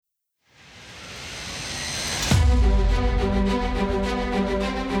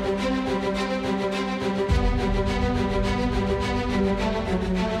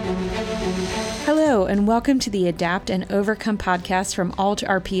and welcome to the Adapt and Overcome podcast from Alt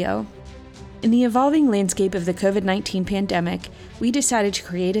RPO. In the evolving landscape of the COVID-19 pandemic, we decided to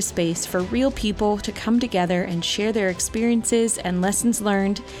create a space for real people to come together and share their experiences and lessons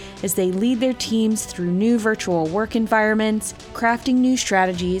learned as they lead their teams through new virtual work environments, crafting new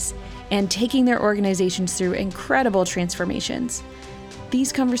strategies, and taking their organizations through incredible transformations.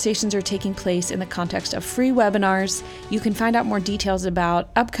 These conversations are taking place in the context of free webinars. You can find out more details about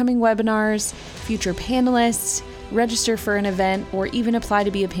upcoming webinars, future panelists, register for an event, or even apply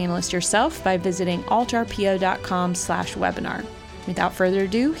to be a panelist yourself by visiting altrpo.com/webinar. Without further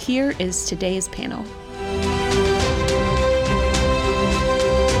ado, here is today's panel.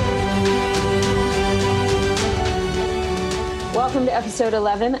 Welcome to episode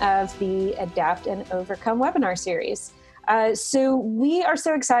 11 of the Adapt and Overcome webinar series. So we are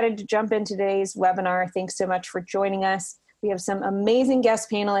so excited to jump into today's webinar. Thanks so much for joining us. We have some amazing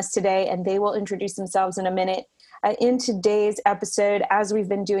guest panelists today, and they will introduce themselves in a minute. In today's episode, as we've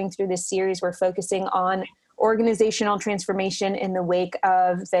been doing through this series, we're focusing on organizational transformation in the wake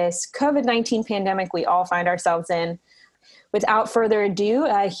of this COVID-19 pandemic we all find ourselves in. Without further ado,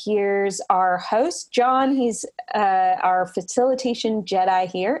 here's our host, John. He's our facilitation Jedi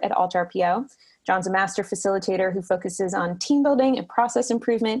here at Alt RPO. John's a master facilitator who focuses on team building and process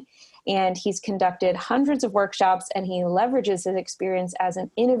improvement, and he's conducted hundreds of workshops, and he leverages his experience as an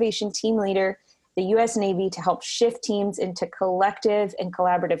innovation team leader, the U.S. Navy, to help shift teams into collective and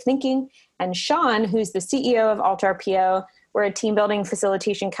collaborative thinking. And Sean, who's the CEO of Alt RPO, we're a team building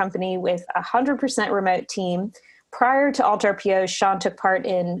facilitation company with a 100% remote team. Prior to Alt RPO, Sean took part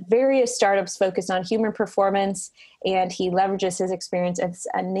in various startups focused on human performance, and he leverages his experience as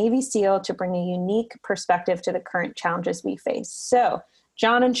a Navy SEAL to bring a unique perspective to the current challenges we face. So,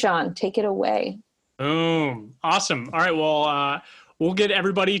 John and Sean, take it away. Boom. Awesome. All right. Well, we'll get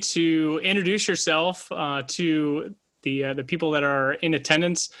everybody to introduce yourself to the people that are in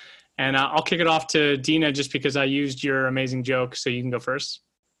attendance. And I'll kick it off to Dina just because I used your amazing joke. So you can go first.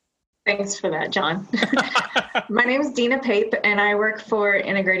 Thanks for that, John. My name is Dina Pape, and I work for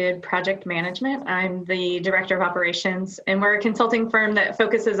Integrated Project Management. I'm the Director of Operations, and we're a consulting firm that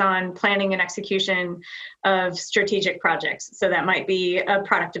focuses on planning and execution of strategic projects. So that might be a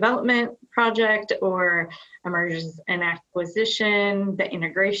product development project or a mergers and acquisition, the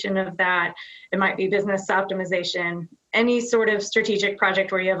integration of that. It might be business optimization, any sort of strategic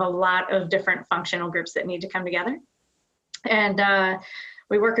project where you have a lot of different functional groups that need to come together. And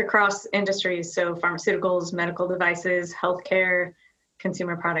we work across industries, so pharmaceuticals, medical devices, healthcare,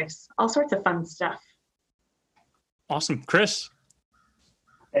 consumer products, all sorts of fun stuff. Awesome. Chris?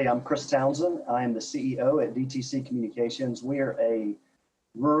 Hey, I'm Chris Townsend. I am the CEO at DTC Communications. We are a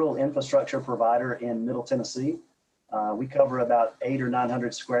rural infrastructure provider in Middle Tennessee. We cover about 800 or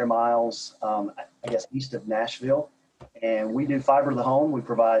 900 square miles, east of Nashville. And we do fiber to the home. We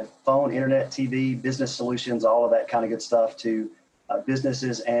provide phone, internet, TV, business solutions, all of that kind of good stuff to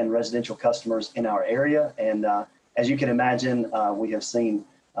businesses and residential customers in our area. And as you can imagine, we have seen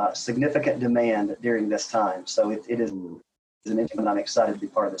significant demand during this time. So it is an intimate. I'm excited to be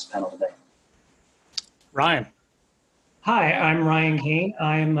part of this panel today. Ryan. Hi, I'm Ryan Kane.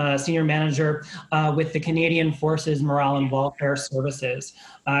 I'm a senior manager with the Canadian Forces Morale and Welfare Services.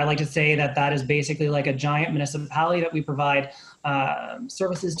 I like to say that is basically like a giant municipality that we provide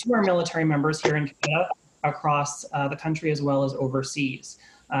services to our military members here in Canada, across the country as well as overseas.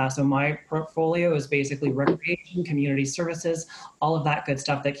 So my portfolio is basically recreation, community services, all of that good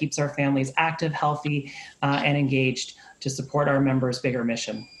stuff that keeps our families active, healthy, and engaged to support our members' bigger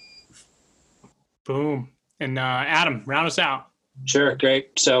mission. Boom. And Adam, round us out. Sure,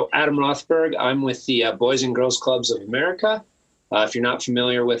 great. So Adam Rothberg, I'm with the Boys and Girls Clubs of America. If you're not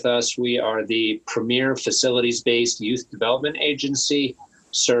familiar with us, we are the premier facilities-based youth development agency,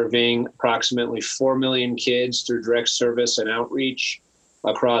 serving approximately 4 million kids through direct service and outreach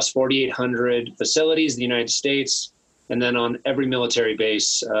across 4,800 facilities in the United States, and then on every military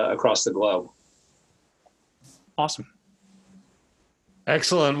base across the globe. Awesome.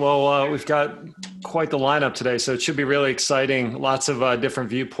 Excellent. Well, we've got quite the lineup today, so it should be really exciting. Lots of different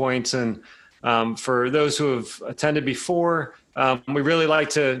viewpoints. And for those who have attended before, we really like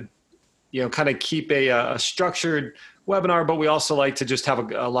to, kind of keep a structured webinar, but we also like to just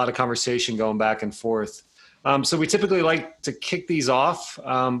have a lot of conversation going back and forth. So we typically like to kick these off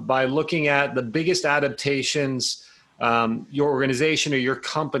by looking at the biggest adaptations your organization or your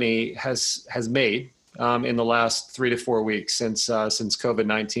company has made in the last 3 to 4 weeks since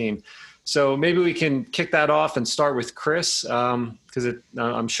COVID-19. So maybe we can kick that off and start with Chris, because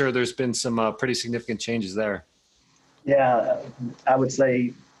I'm sure there's been some pretty significant changes there. Yeah, I would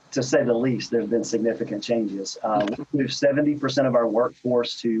say to say the least, there's been significant changes. We moved 70% of our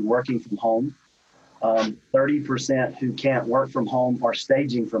workforce to working from home. 30% who can't work from home are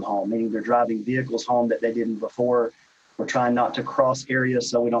staging from home, meaning they're driving vehicles home that they didn't before. We're trying not to cross areas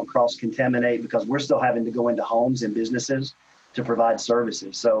so we don't cross-contaminate, because we're still having to go into homes and businesses to provide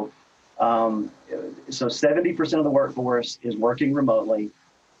services. So 70% of the workforce is working remotely.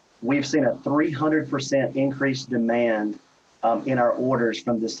 We've seen a 300% increased demand in our orders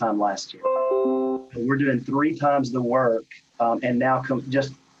from this time last year. We're doing 3 times the work and now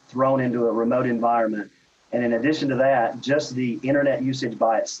just thrown into a remote environment. And in addition to that, just the internet usage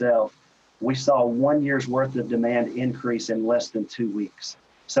by itself, we saw 1 year's worth of demand increase in less than 2 weeks.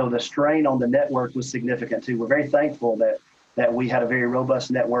 So the strain on the network was significant too. We're very thankful that we had a very robust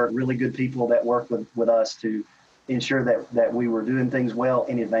network, really good people that worked with us to ensure that we were doing things well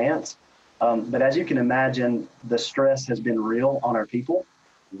in advance. But as you can imagine, the stress has been real on our people.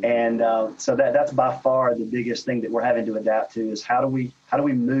 And so that's by far the biggest thing that we're having to adapt to is how do we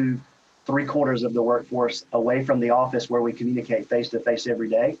move 3/4 of the workforce away from the office where we communicate face-to-face every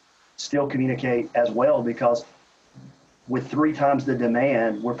day, still communicate as well, because with 3 times the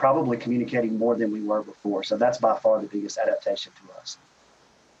demand, we're probably communicating more than we were before. So that's by far the biggest adaptation to us.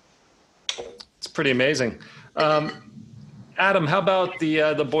 It's pretty amazing. Adam, how about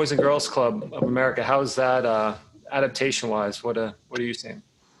the Boys and Girls Club of America? How's that adaptation-wise? What are you seeing?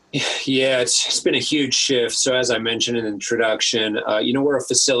 Yeah, it's been a huge shift. So as I mentioned in the introduction, we're a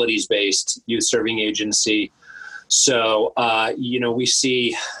facilities-based youth serving agency. So, we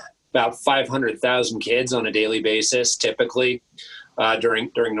see about 500,000 kids on a daily basis, typically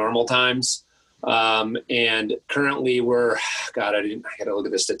during normal times. And currently I got to look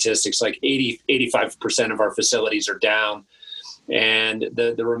at the statistics, like 85% of our facilities are down. And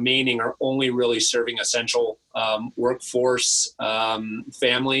the remaining are only really serving essential workforce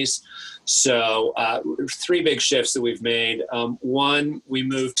families. So 3 big shifts that we've made. One, we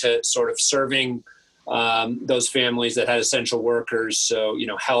moved to sort of serving those families that had essential workers. So,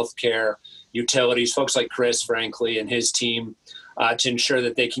 healthcare, utilities, folks like Chris, frankly, and his team to ensure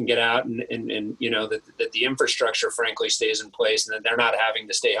that they can get out and that the infrastructure, frankly, stays in place and that they're not having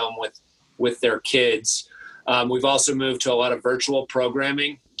to stay home with their kids. We've also moved to a lot of virtual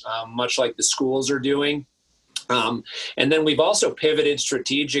programming, much like the schools are doing. And then we've also pivoted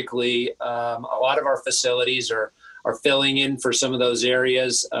strategically. A lot of our facilities are filling in for some of those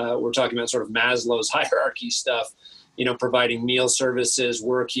areas. We're talking about sort of Maslow's hierarchy stuff, providing meal services,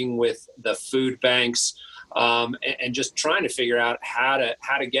 working with the food banks, and just trying to figure out how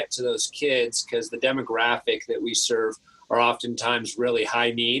to get to those kids, because the demographic that we serve are oftentimes really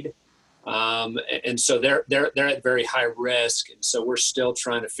high need. And so they're at very high risk. And so we're still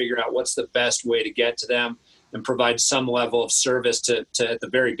trying to figure out what's the best way to get to them and provide some level of service to at the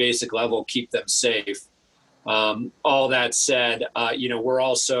very basic level, keep them safe. All that said, we're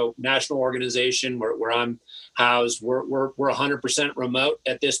also national organization where I'm housed. We're 100% remote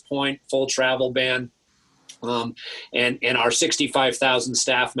at this point, full travel ban. And our 65,000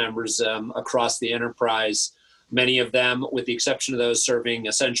 staff members across the enterprise, many of them, with the exception of those serving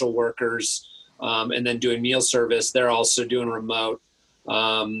essential workers and then doing meal service, they're also doing remote.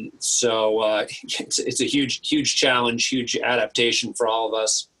 So it's a huge challenge, huge adaptation for all of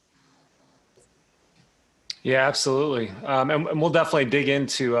us. Yeah, absolutely. And we'll definitely dig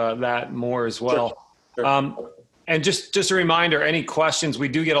into that more as well. Sure. And just a reminder, any questions, we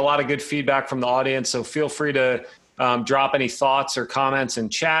do get a lot of good feedback from the audience, so feel free to drop any thoughts or comments in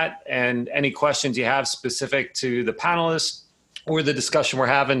chat, and any questions you have specific to the panelists or the discussion we're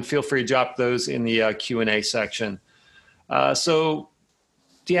having, feel free to drop those in the Q&A section. So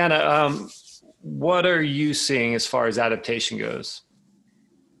Deanna, what are you seeing as far as adaptation goes?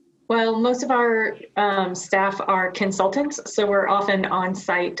 Well, most of our staff are consultants, so we're often on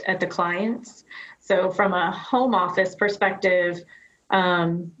site at the clients. So from a home office perspective,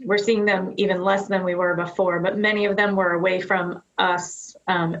 we're seeing them even less than we were before, but many of them were away from us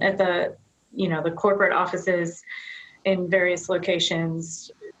at the corporate offices in various locations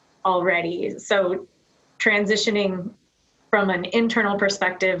already. So transitioning from an internal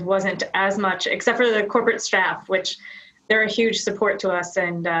perspective wasn't as much, except for the corporate staff, which they're a huge support to us,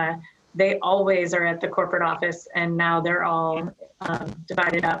 and they always are at the corporate office, and now they're all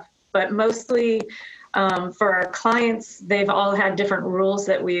divided up. But mostly for our clients, they've all had different rules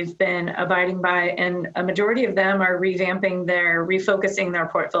that we've been abiding by, and a majority of them are refocusing their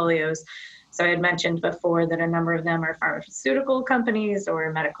portfolios. So I had mentioned before that a number of them are pharmaceutical companies or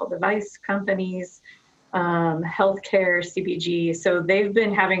medical device companies, healthcare, CPG. So they've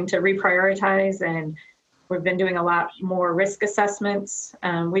been having to reprioritize and We've been doing a lot more risk assessments.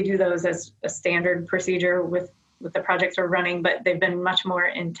 We do those as a standard procedure with the projects we're running, but they've been much more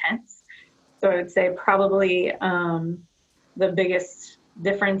intense. So I would say probably the biggest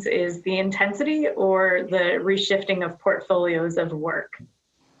difference is the intensity or the reshifting of portfolios of work.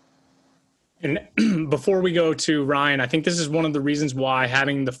 And before we go to Ryan, I think this is one of the reasons why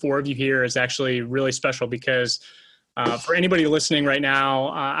having the four of you here is actually really special, because for anybody listening right now,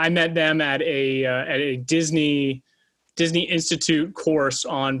 I met them at a Disney Institute course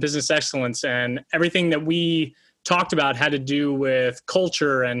on business excellence, and everything that we talked about had to do with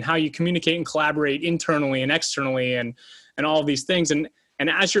culture and how you communicate and collaborate internally and externally, and all of these things. And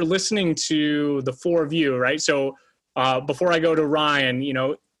as you're listening to the four of you, right? So before I go to Ryan,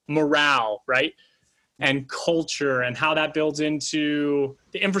 morale, right? And culture, and how that builds into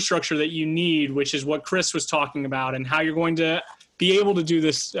the infrastructure that you need, which is what Chris was talking about, and how you're going to be able to do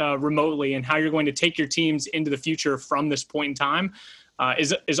this remotely, and how you're going to take your teams into the future from this point in time,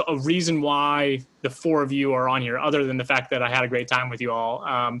 is a reason why the four of you are on here, other than the fact that I had a great time with you all.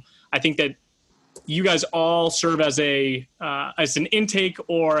 I think that you guys all serve as an intake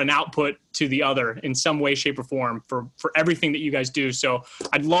or an output to the other in some way, shape, or form for everything that you guys do. So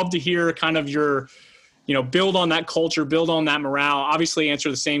I'd love to hear kind of your, build on that culture, build on that morale. Obviously answer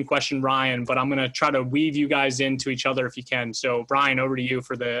the same question, Ryan, but I'm going to try to weave you guys into each other if you can. So Ryan, over to you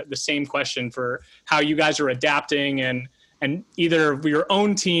for the same question for how you guys are adapting and either your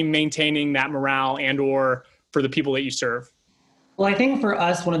own team maintaining that morale and or for the people that you serve. Well, I think for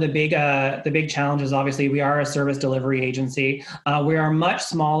us, one of the big challenges, obviously, we are a service delivery agency. We are much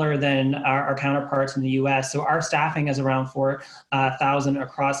smaller than our counterparts in the U.S. So our staffing is around 4,000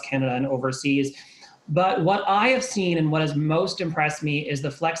 across Canada and overseas. But what I have seen and what has most impressed me is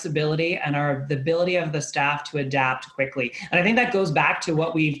the flexibility and the ability of the staff to adapt quickly. And I think that goes back to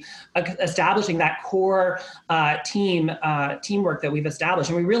what we've establishing that core teamwork that we've established.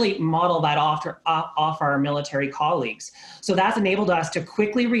 And we really model that off our military colleagues. So that's enabled us to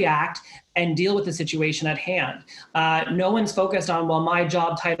quickly react and deal with the situation at hand. No one's focused on, well, my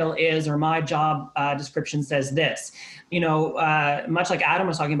job title is, or my job description says this. Much like Adam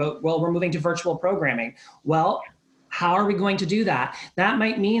was talking about, well, we're moving to virtual programming. Well, how are we going to do that? That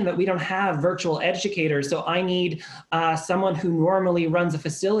might mean that we don't have virtual educators. So I need someone who normally runs a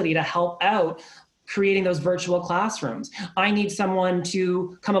facility to help out creating those virtual classrooms. I need someone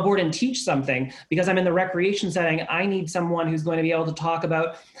to come aboard and teach something because I'm in the recreation setting. I need someone who's going to be able to talk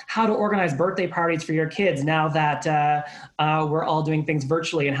about how to organize birthday parties for your kids now that we're all doing things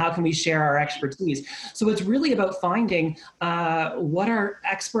virtually, and how can we share our expertise. So it's really about finding what our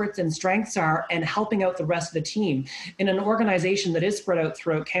experts and strengths are and helping out the rest of the team. In an organization that is spread out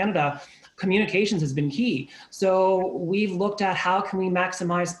throughout Canada, communications has been key. So we've looked at how can we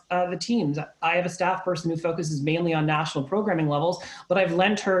maximize the teams. I have a staff person who focuses mainly on national programming levels, but I've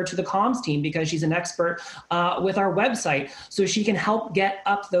lent her to the comms team because she's an expert with our website. So she can help get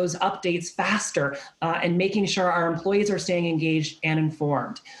up those updates faster and making sure our employees are staying engaged and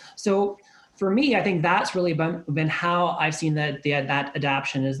informed. So for me, I think that's really been how I've seen that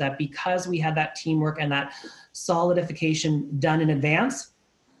adaptation, is that because we had that teamwork and that solidification done in advance,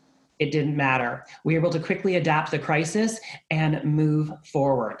 it didn't matter. We were able to quickly adapt the crisis and move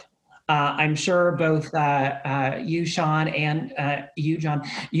forward. I'm sure both you, Sean, and you, John,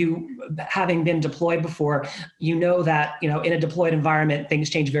 you having been deployed before, you know that in a deployed environment,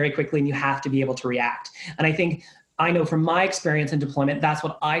 things change very quickly and you have to be able to react. And I know from my experience in deployment, that's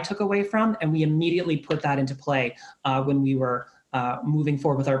what I took away from, and we immediately put that into play when we were moving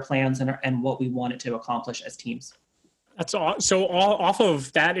forward with our plans and what we wanted to accomplish as teams. That's all. So off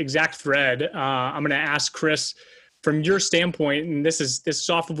of that exact thread, I'm going to ask Chris, from your standpoint, and this is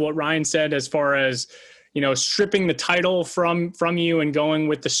off of what Ryan said as far as, stripping the title from you and going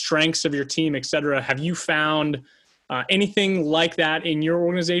with the strengths of your team, et cetera. Have you found anything like that in your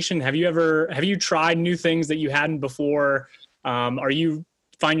organization? Have you tried new things that you hadn't before? Are you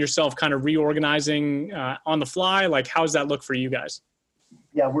find yourself kind of reorganizing on the fly? Like, how does that look for you guys?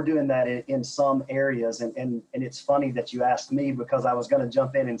 Yeah, we're doing that in some areas. And it's funny that you asked me, because I was going to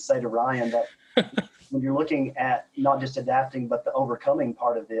jump in and say to Ryan that when you're looking at not just adapting, but the overcoming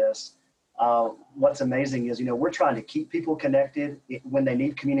part of this, what's amazing is, we're trying to keep people connected when they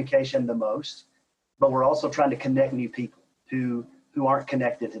need communication the most, but we're also trying to connect new people who aren't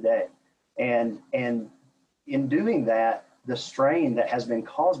connected today. And in doing that, the strain that has been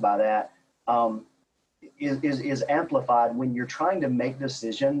caused by that, is amplified when you're trying to make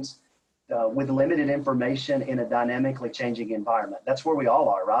decisions with limited information in a dynamically changing environment. That's where we all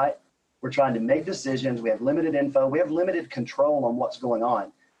are, right? We're trying to make decisions. We have limited info. We have limited control on what's going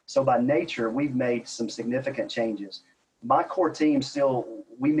on. So by nature, we've made some significant changes. My core team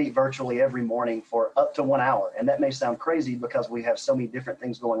we meet virtually every morning for up to 1 hour. And that may sound crazy because we have so many different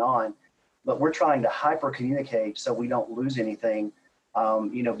things going on, but we're trying to hyper communicate so we don't lose anything,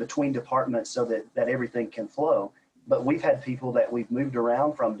 between departments so that everything can flow. But we've had people that we've moved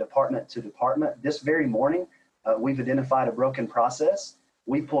around from department to department. This very morning, we've identified a broken process.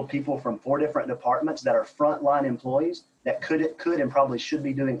 We pulled people from 4 different departments that are frontline employees that could and probably should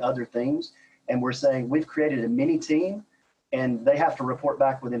be doing other things. And we're saying we've created a mini team, and they have to report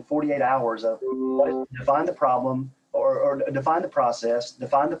back within 48 hours of define the problem or define the process,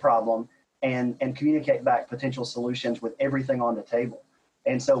 define the problem, and communicate back potential solutions with everything on the table.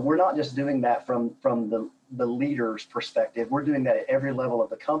 And so we're not just doing that from the leader's perspective. We're doing that at every level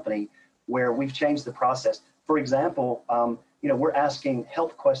of the company where we've changed the process. For example, we're asking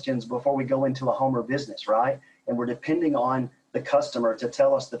health questions before we go into a home or business, right? And we're depending on the customer to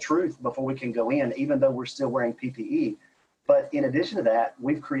tell us the truth before we can go in, even though we're still wearing PPE. But in addition to that,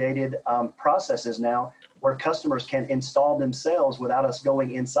 we've created processes now where customers can install themselves without us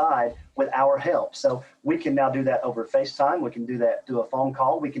going inside with our help. So we can now do that over FaceTime. We can do that through a phone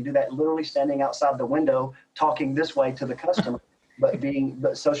call. We can do that literally standing outside the window, talking this way to the customer, but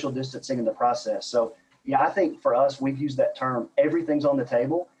social distancing in the process. So yeah, I think for us, we've used that term, everything's on the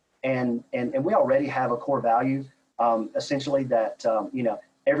table. And we already have a core value, essentially that,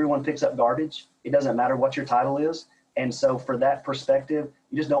 everyone picks up garbage. It doesn't matter what your title is. And so for that perspective,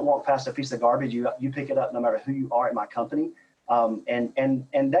 you just don't walk past a piece of garbage. You pick it up no matter who you are at my company. And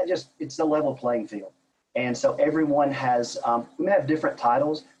that it's a level playing field. And so everyone has, we may have different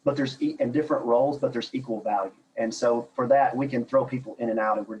titles, but and different roles, but there's equal value. And so for that, we can throw people in and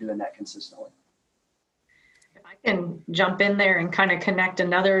out, and we're doing that consistently. If I can jump in there and kind of connect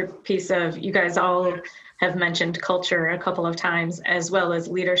another piece of, you guys all have mentioned culture a couple of times, as well as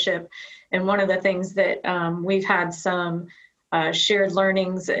leadership. And one of the things that we've had some shared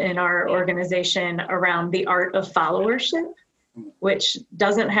learnings in our organization around the art of followership, which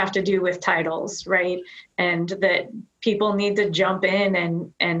doesn't have to do with titles, right? And that people need to jump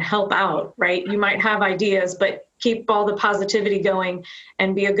in and help out, right? You might have ideas, but keep all the positivity going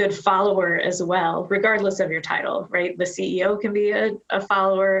and be a good follower as well, regardless of your title, right? The CEO can be a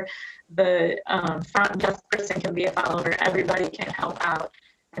follower, the front desk person can be a follower, everybody can help out.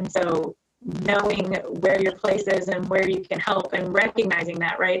 And so knowing where your place is and where you can help and recognizing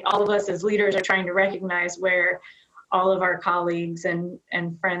that, right? All of us as leaders are trying to recognize where all of our colleagues and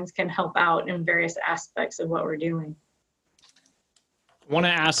friends can help out in various aspects of what we're doing. I want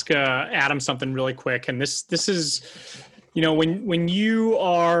to ask Adam something really quick. And this is, when you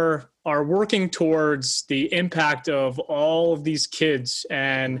are working towards the impact of all of these kids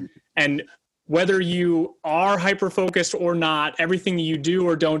and whether you are hyper-focused or not, everything you do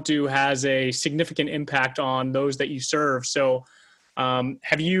or don't do has a significant impact on those that you serve. So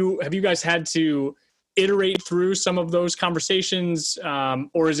have you guys had to iterate through some of those conversations,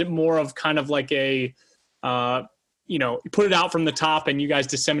 or is it more of kind of like a, put it out from the top and you guys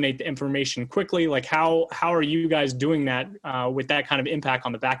disseminate the information quickly? Like how are you guys doing that with that kind of impact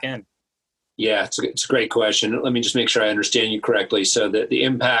on the back end? Yeah, it's a great question. Let me just make sure I understand you correctly. So the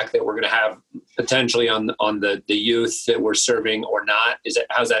impact that we're going to have potentially on the youth that we're serving or not,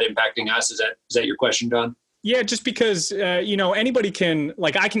 how's that impacting us? Is that your question, Don? Yeah, just because anybody can,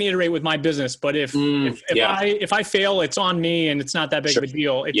 like, I can iterate with my business, but if I fail, it's on me and it's not that big of a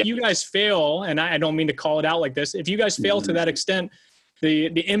deal. If you guys fail, and I don't mean to call it out like this, if you guys fail to that extent,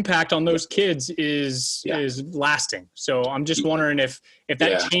 the impact on those kids is lasting. So I'm just wondering if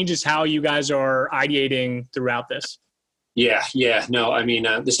that changes how you guys are ideating throughout this. Yeah. No, I mean,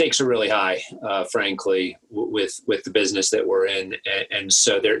 the stakes are really high, frankly, with the business that we're in. And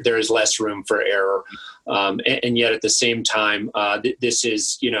so there is less room for error. And yet at the same time, this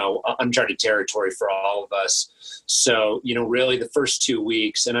is, uncharted territory for all of us. So, really the first 2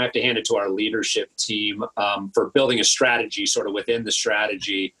 weeks, and I have to hand it to our leadership team for building a strategy sort of within the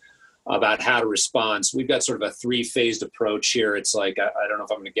strategy about how to respond. So we've got sort of a 3-phased approach here. It's like, I don't know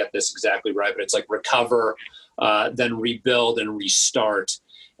if I'm going to get this exactly right, but it's like recover, then rebuild and restart.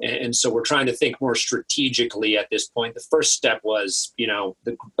 And so we're trying to think more strategically at this point. The first step was,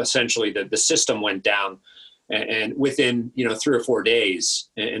 essentially the system went down and within, 3 or 4 days.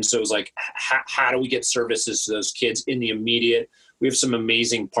 And so it was like, how do we get services to those kids in the immediate? We have some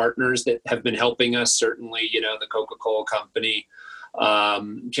amazing partners that have been helping us, certainly, the Coca-Cola company,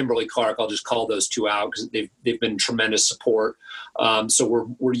 Kimberly-Clark, I'll just call those 2 out because they've been tremendous support.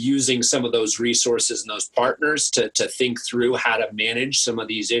 So we're using some of those resources and those partners to think through how to manage some of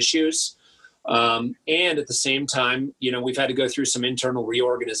these issues. And at the same time, we've had to go through some internal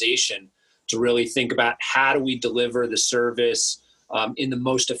reorganization to really think about how do we deliver the service in the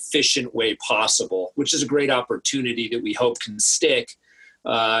most efficient way possible, which is a great opportunity that we hope can stick,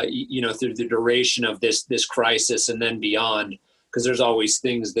 through the duration of this crisis and then beyond, because there's always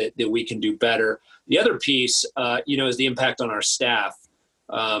things that we can do better. The other piece, is the impact on our staff,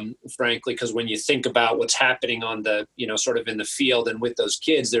 frankly, because when you think about what's happening on the, sort of in the field and with those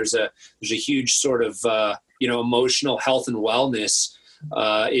kids, there's a huge sort of, emotional health and wellness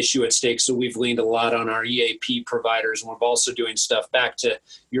issue at stake. So we've leaned a lot on our EAP providers, and we're also doing stuff, back to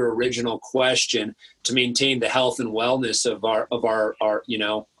your original question, to maintain the health and wellness of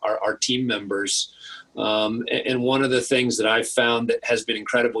our team members. And one of the things that I've found that has been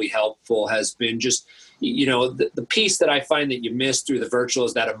incredibly helpful has been just, the piece that I find that you miss through the virtual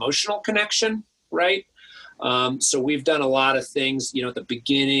is that emotional connection, right? So we've done a lot of things, at the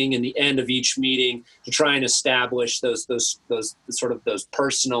beginning and the end of each meeting to try and establish those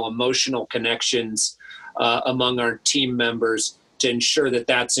personal, emotional connections among our team members to ensure that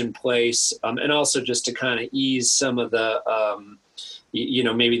that's in place, and also just to kind of ease some of the,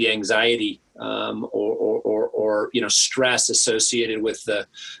 maybe the anxiety or stress associated with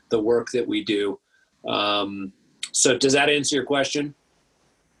the work that we do. So does that answer your question?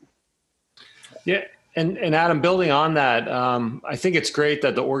 Yeah. And Adam, building on that, I think it's great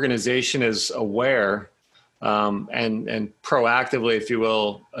that the organization is aware and proactively, if you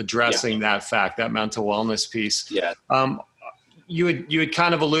will, addressing that fact, that mental wellness piece. Yeah. You had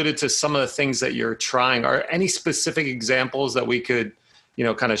kind of alluded to some of the things that you're trying. Are any specific examples that we could,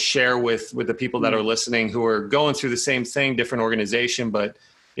 kind of share with the people that are listening who are going through the same thing, different organization, but,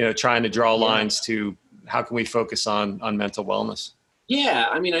 trying to draw lines to how can we focus on mental wellness? Yeah,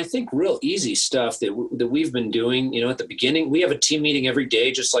 I mean, I think real easy stuff that we've been doing, at the beginning. We have a team meeting every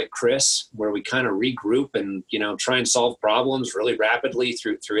day, just like Chris, where we kind of regroup and, try and solve problems really rapidly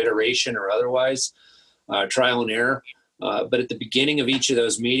through iteration or otherwise, trial and error. But at the beginning of each of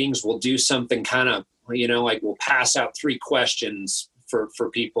those meetings, we'll do something kind of, like we'll pass out 3 questions for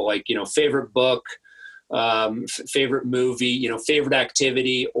people, like, favorite book, favorite movie, favorite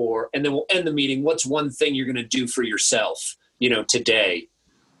activity, and then we'll end the meeting. What's one thing you're going to do for yourself? Today,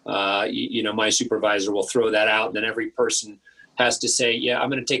 my supervisor will throw that out, and then every person has to say, yeah, I'm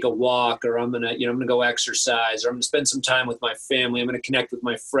going to take a walk, or I'm going to go exercise, or I'm going to spend some time with my family. I'm going to connect with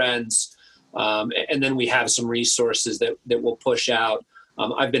my friends. And then we have some resources that we'll push out.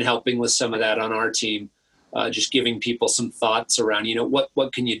 I've been helping with some of that on our team, just giving people some thoughts around,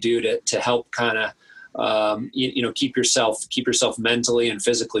 what can you do to help kind of, keep yourself mentally and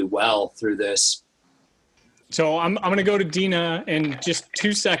physically well through this. So I'm going to go to Dina in just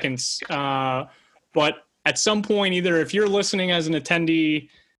 2 seconds. But at some point, either if you're listening as an attendee,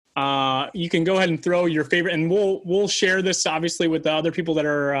 you can go ahead and throw your favorite, and we'll share this obviously with the other people that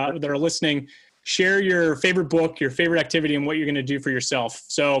are listening. Share your favorite book, your favorite activity, and what you're going to do for yourself.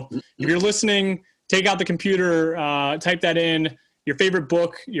 So if you're listening, take out the computer, type that in, your favorite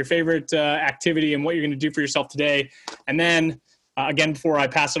book, your favorite activity, and what you're going to do for yourself today. And then again, before I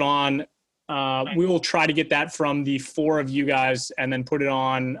pass it on, we will try to get that from the 4 of you guys and then put it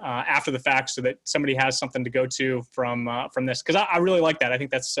on after the fact so that somebody has something to go to from this. Because I really like that. I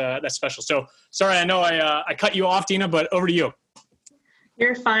think that's special. So sorry, I know I cut you off, Dina, but over to you.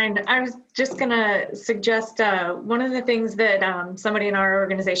 You're fine. I was just going to suggest one of the things that somebody in our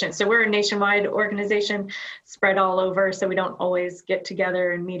organization, so we're a nationwide organization spread all over, so we don't always get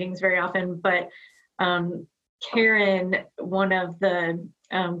together in meetings very often, but Karen, one of the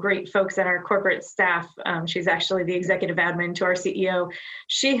great folks in our corporate staff, she's actually the executive admin to our CEO.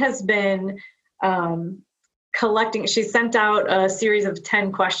 She has been collecting, she sent out a series of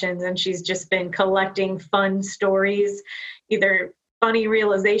 10 questions, and she's just been collecting fun stories, either funny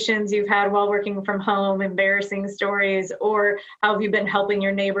realizations you've had while working from home, embarrassing stories, or how have you been helping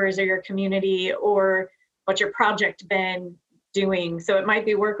your neighbors or your community, or what's your project been doing. So it might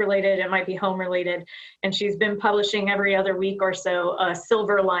be work related, it might be home related. And she's been publishing every other week or so a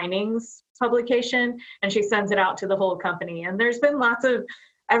Silver Linings publication, and she sends it out to the whole company. And there's been lots of,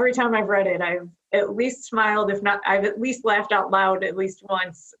 every time I've read it, I've at least smiled, if not, I've at least laughed out loud at least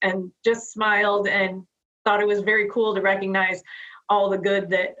once, and just smiled and thought it was very cool to recognize all the good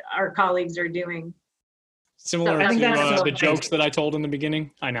that our colleagues are doing. Similar to the jokes that I told in the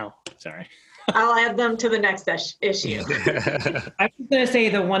beginning. I know, sorry. I'll add them to the next issue. I was going to say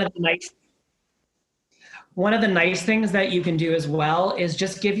that one of One of the nice things that you can do as well is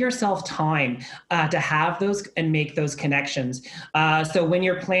just give yourself time to have those and make those connections. So when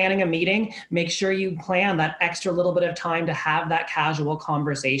you're planning a meeting, make sure you plan that extra little bit of time to have that casual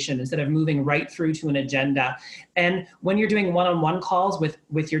conversation instead of moving right through to an agenda. And when you're doing one-on-one calls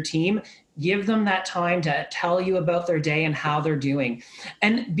with your team, give them that time to tell you about their day and how they're doing,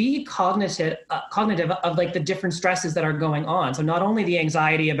 and be cognitive of like the different stresses that are going on. So not only the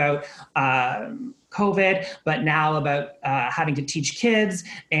anxiety about COVID, but now about having to teach kids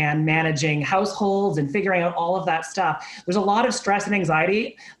and managing households and figuring out all of that stuff. There's a lot of stress and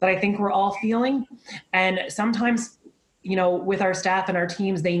anxiety that I think we're all feeling. And sometimes, you know, with our staff and our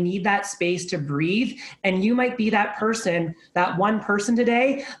teams, they need that space to breathe. And you might be that person, that one person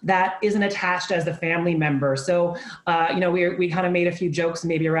today that isn't attached as a family member. So, you know, we kind of made a few jokes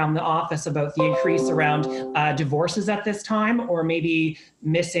maybe around the office about the increase around divorces at this time, or maybe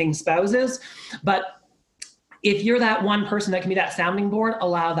missing spouses. But if you're that one person that can be that sounding board,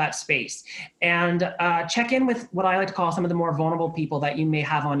 allow that space, and check in with what I like to call some of the more vulnerable people that you may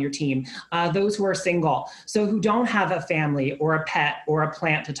have on your team, those who are single, so who don't have a family or a pet or a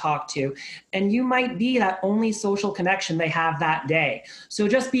plant to talk to. And you might be that only social connection they have that day. So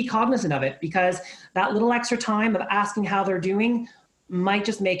just be cognizant of it, because that little extra time of asking how they're doing might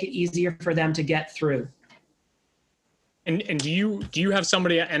just make it easier for them to get through. And do you have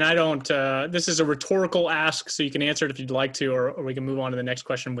somebody, and I don't, this is a rhetorical ask, so you can answer it if you'd like to, or we can move on to the next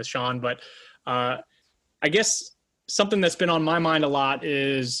question with Sean. But I guess something that's been on my mind a lot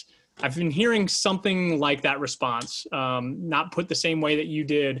is I've been hearing something like that response, not put the same way that you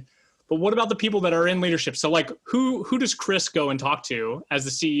did, but what about the people that are in leadership? So like, who does Chris go and talk to as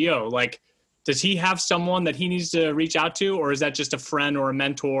the CEO? Like, does he have someone that he needs to reach out to, or is that just a friend or a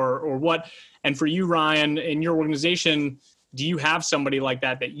mentor, or what? And for you, Ryan, in your organization, do you have somebody like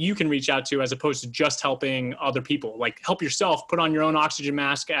that you can reach out to, as opposed to just helping other people? Like, help yourself, put on your own oxygen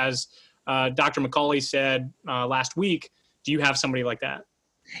mask, as Dr. McCauley said last week. Do you have somebody like that?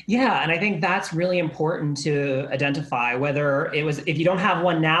 Yeah, and I think that's really important to identify, whether it was, if you don't have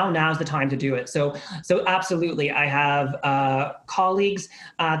one now's the time to do it. So absolutely, I have colleagues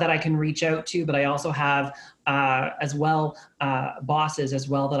that I can reach out to, but I also have as well bosses as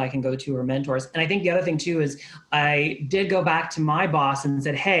well that I can go to, or mentors. And I think the other thing too is I did go back to my boss and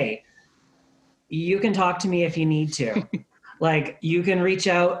said, hey, you can talk to me if you need to. Like, you can reach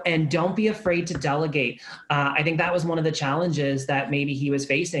out, and don't be afraid to delegate. I think that was one of the challenges that maybe he was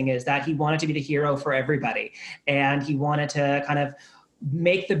facing, is that he wanted to be the hero for everybody. And he wanted to kind of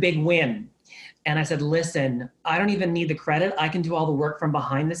make the big win. And I said, listen, I don't even need the credit. I can do all the work from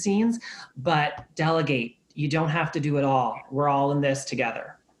behind the scenes, but delegate. You don't have to do it all. We're all in this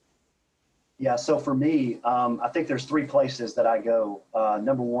together. Yeah, so for me, I think there's 3 places that I go.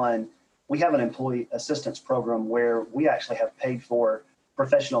 Number one, we have an employee assistance program where we actually have paid for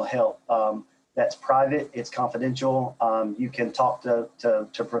professional help. That's private, it's confidential. You can talk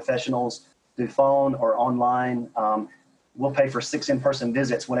to professionals through phone or online. We'll pay for 6 in-person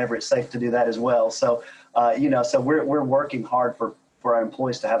visits whenever it's safe to do that as well. So, so we're working hard for our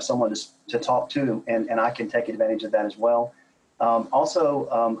employees to have someone to talk to, and I can take advantage of that as well.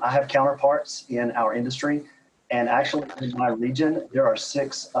 Also, I have counterparts in our industry. And actually, in my region, there are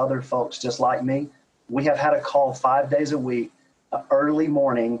 6 other folks just like me. We have had a call 5 days a week, early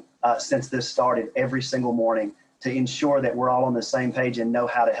morning, since this started, every single morning, to ensure that we're all on the same page and know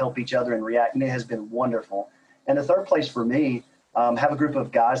how to help each other and react. And it has been wonderful. And the third place for me, have a group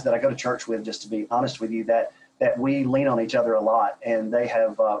of guys that I go to church with, just to be honest with you, that we lean on each other a lot. And they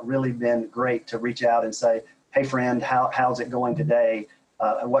have really been great to reach out and say, hey, friend, how's it going today?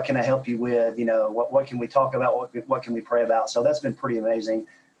 What can I help you with? You know, what can we talk about? What can we pray about? So that's been pretty amazing.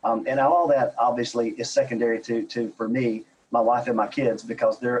 And all that obviously is secondary to for me, my wife and my kids,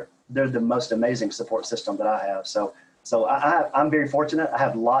 because they're the most amazing support system that I have. So I'm very fortunate. I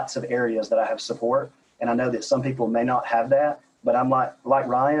have lots of areas that I have support, and I know that some people may not have that. But I'm like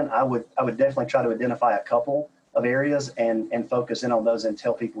Ryan. I would definitely try to identify a couple of areas and focus in on those and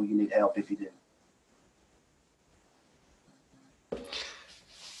tell people you need help if you do.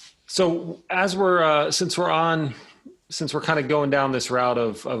 So as since we're kind of going down this route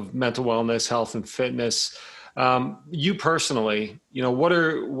of mental wellness, health, and fitness, you personally, what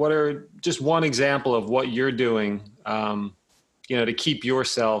are just one example of what you're doing, to keep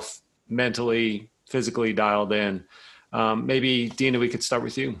yourself mentally, physically dialed in? Maybe Dina, we could start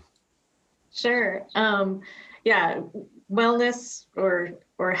with you. Sure. Yeah, wellness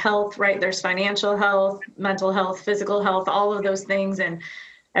or health, right? There's financial health, mental health, physical health, all of those things. And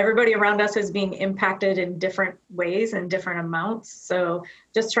everybody around us is being impacted in different ways and different amounts. So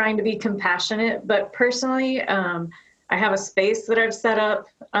just trying to be compassionate. But personally, I have a space that I've set up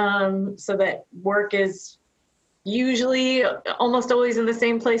so that work is usually almost always in the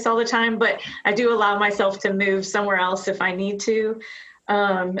same place all the time, but I do allow myself to move somewhere else if I need to.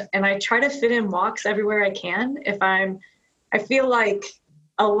 And I try to fit in walks everywhere I can. I feel like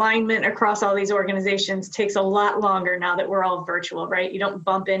alignment across all these organizations takes a lot longer now that we're all virtual, right? You don't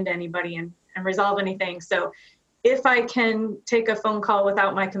bump into anybody and resolve anything. So if I can take a phone call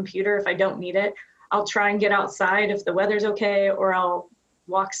without my computer, if I don't need it, I'll try and get outside if the weather's okay, or I'll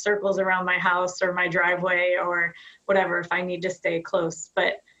walk circles around my house or my driveway or whatever if I need to stay close.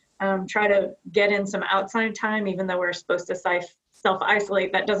 But try to get in some outside time, even though we're supposed to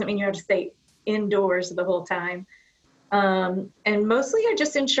self-isolate. That doesn't mean you have to stay indoors the whole time. And mostly I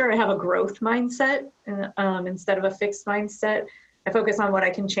just ensure I have a growth mindset instead of a fixed mindset. I focus on what I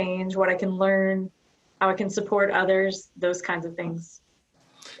can change, what I can learn, how I can support others, those kinds of things.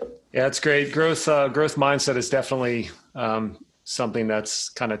 Yeah, it's great. Growth mindset is definitely something that's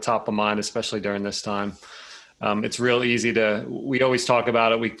kind of top of mind, especially during this time. It's real easy we always talk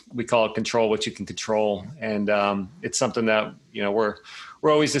about it. We call it control what you can control. And it's something that, we're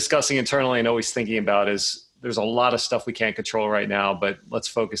always discussing internally and always thinking about is there's a lot of stuff we can't control right now, but let's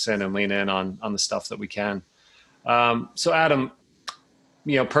focus in and lean in on the stuff that we can. So Adam,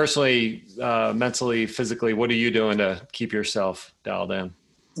 personally, mentally, physically, what are you doing to keep yourself dialed in?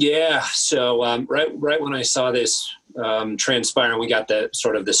 Yeah. So right when I saw this transpire, and we got the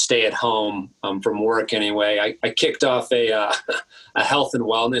sort of the stay at home from work anyway, I kicked off a health and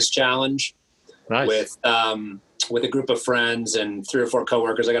wellness challenge. Nice. With a group of friends and 3 or 4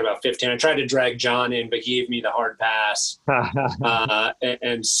 coworkers. I got about 15. I tried to drag John in, but he gave me the hard pass.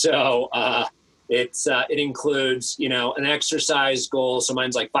 And so it includes, an exercise goal. So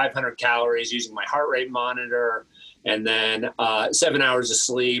mine's like 500 calories using my heart rate monitor, and then 7 hours of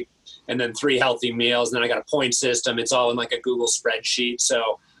sleep, and then 3 healthy meals. And then I got a point system. It's all in like a Google spreadsheet.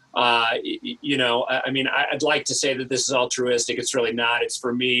 So, I'd like to say that this is altruistic. It's really not. It's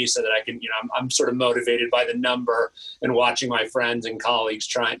for me so that I can, I'm sort of motivated by the number and watching my friends and colleagues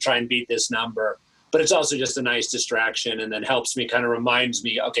try and beat this number. But it's also just a nice distraction, and then helps me, kind of reminds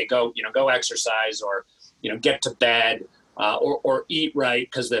me, okay, go exercise, or, get to bed. Or eat right,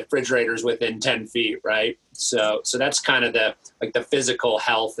 because the refrigerator's within 10 feet, right? So that's kind of the physical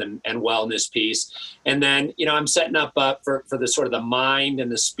health and wellness piece. And then, I'm setting up for the sort of the mind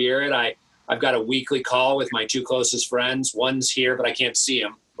and the spirit. I've got a weekly call with my 2 closest friends. One's here, but I can't see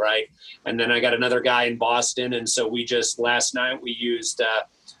him, right? And then I got another guy in Boston. And so last night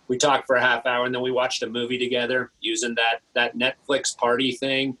we talked for a half hour, and then we watched a movie together using that Netflix party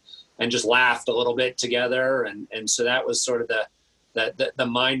thing, and just laughed a little bit together. And so that was sort of the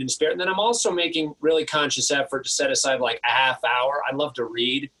mind and spirit. And then I'm also making really conscious effort to set aside like a half hour. I love to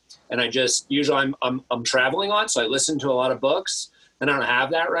read, and usually I'm traveling a lot, so I listen to a lot of books, and I don't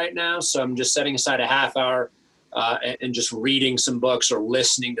have that right now. So I'm just setting aside a half hour and just reading some books or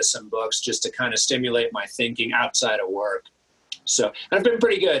listening to some books, just to kind of stimulate my thinking outside of work. So, and I've been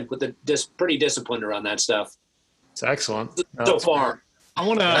pretty good with pretty disciplined around that stuff. It's excellent. So far.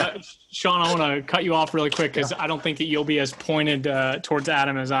 Sean, I want to cut you off really quick, because I don't think that you'll be as pointed towards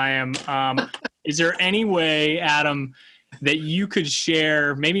Adam as I am. Is there any way, Adam, that you could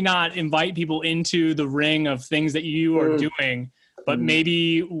share, maybe not invite people into the ring of things that you are doing, but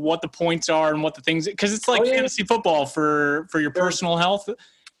maybe what the points are and what the things, because it's like fantasy football for your personal health.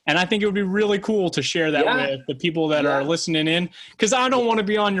 And I think it would be really cool to share that with the people that are listening in, because I don't want to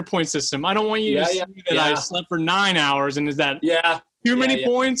be on your point system. I don't want you to see that I slept for 9 hours, and is that too many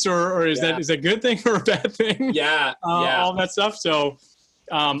points, or is that a good thing or a bad thing? All that stuff. So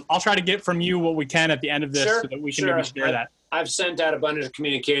I'll try to get from you what we can at the end of this, so that we can maybe share that. I've sent out a bunch of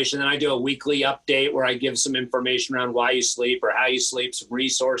communication, and I do a weekly update where I give some information around why you sleep or how you sleep, some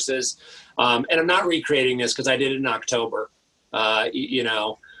resources. And I'm not recreating this because I did it in October,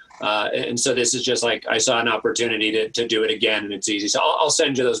 and so this is just like, I saw an opportunity to do it again, and it's easy. So I'll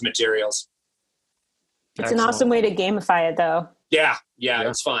send you those materials. It's Excellent. An awesome way to gamify it, though. Yeah.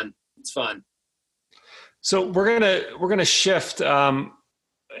 It's fun. So we're gonna shift, and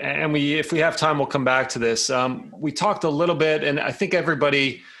if we have time, we'll come back to this. We talked a little bit, and I think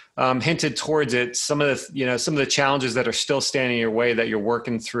everybody hinted towards it. Some of the challenges that are still standing in your way that you're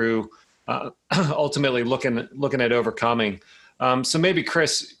working through, ultimately looking at overcoming. So maybe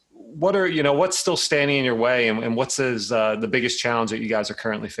Chris, what's still standing in your way, and what's the biggest challenge that you guys are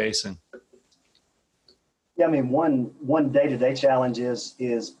currently facing? Yeah, I mean, one day-to-day challenge is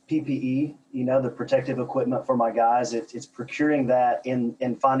PPE, the protective equipment for my guys. It's procuring that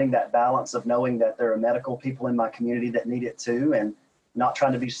and finding that balance of knowing that there are medical people in my community that need it too, and not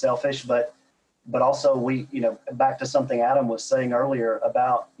trying to be selfish, but also we, back to something Adam was saying earlier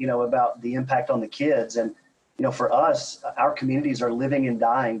about the impact on the kids. And, for us, our communities are living and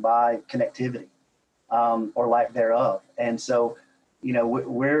dying by connectivity, or lack thereof. And so,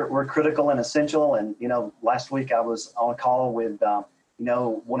 we're critical and essential. And, last week I was on a call with,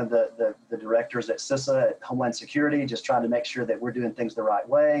 one of the directors at CISA at Homeland Security, just trying to make sure that we're doing things the right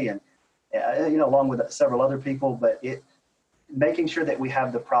way. And, along with several other people, but making sure that we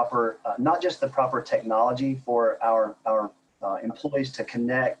have the proper, not just the proper technology for our employees to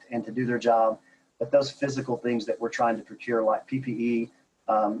connect and to do their job, but those physical things that we're trying to procure, like PPE.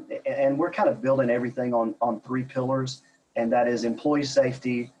 And we're kind of building everything on three pillars, and that is employee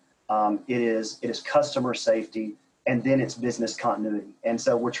safety, it is customer safety, and then it's business continuity. And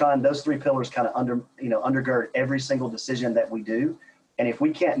so we're trying those three pillars kind of undergird every single decision that we do. And if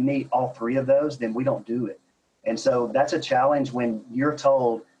we can't meet all three of those, then we don't do it. And so that's a challenge when you're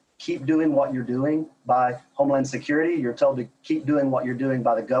told, keep doing what you're doing by Homeland Security. You're told to keep doing what you're doing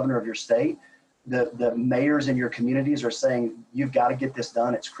by the governor of your state. The mayors in your communities are saying, you've got to get this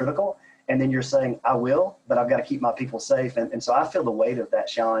done. It's critical. And then you're saying, I will, but I've got to keep my people safe. And so I feel the weight of that,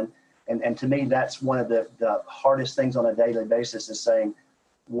 Sean. And to me, that's one of the hardest things on a daily basis is saying,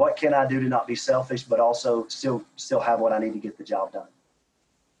 what can I do to not be selfish, but also still have what I need to get the job done?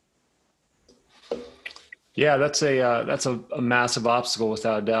 Yeah, that's a massive obstacle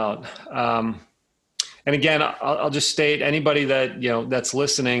without a doubt. And again, I'll just state, anybody that that's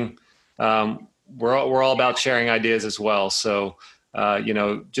listening, we're all about sharing ideas as well. So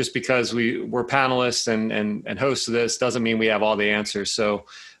just because we're panelists and hosts of this doesn't mean we have all the answers. So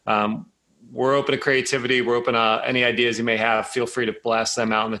we're open to creativity. We're open to any ideas you may have. Feel free to blast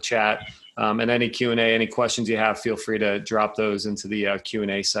them out in the chat. And any Q&A, any questions you have, feel free to drop those into the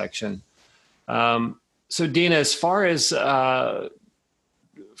Q&A section. So Dina, as far as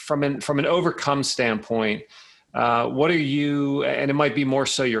from an overcome standpoint, what are you, and it might be more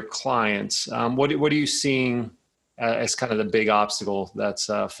so your clients, what are you seeing as kind of the big obstacle that's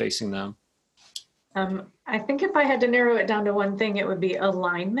facing them? I think if I had to narrow it down to one thing, it would be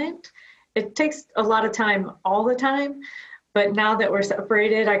alignment. It takes a lot of time all the time, but now that we're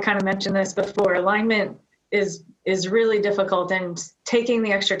separated, I kind of mentioned this before, alignment is really difficult, and taking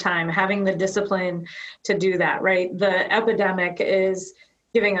the extra time, having the discipline to do that, right? The epidemic is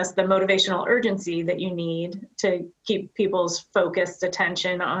giving us the motivational urgency that you need to keep people's focused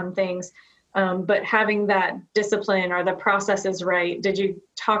attention on things. But having that discipline, are the processes right? Did you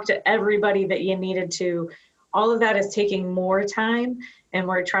talk to everybody that you needed to? All of that is taking more time, and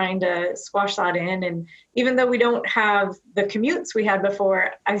we're trying to squash that in. And even though we don't have the commutes we had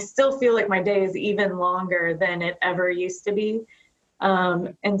before, I still feel like my day is even longer than it ever used to be.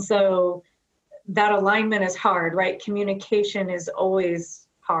 And so that alignment is hard, right? Communication is always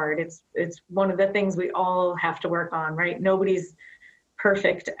hard. It's one of the things we all have to work on, right? Nobody's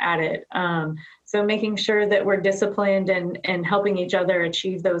perfect at it. So making sure that we're disciplined and helping each other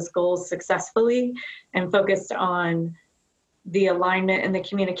achieve those goals successfully, and focused on the alignment and the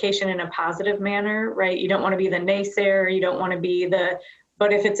communication in a positive manner, right? You don't want to be the naysayer. You don't want to be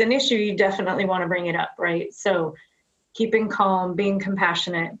but if it's an issue, you definitely want to bring it up, right? So keeping calm, being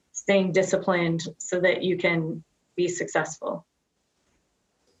compassionate, staying disciplined so that you can be successful.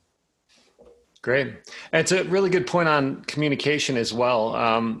 Great. And it's a really good point on communication as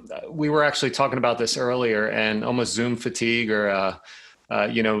well. We were actually talking about this earlier, and almost Zoom fatigue, or,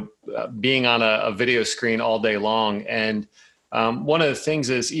 being on a video screen all day long. And one of the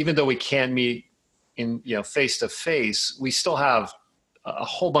things is, even though we can't meet in, face to face, we still have a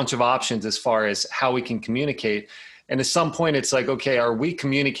whole bunch of options as far as how we can communicate. And at some point it's like, okay, are we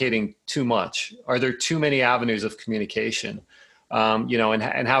communicating too much? Are there too many avenues of communication?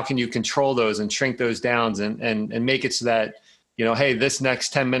 And how can you control those and shrink those down and make it so that, hey, this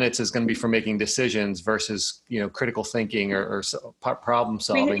next 10 minutes is going to be for making decisions versus, critical thinking or problem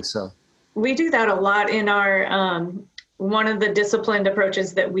solving. We do that a lot in our, one of the disciplined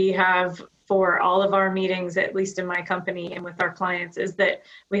approaches that we have for all of our meetings, at least in my company and with our clients, is that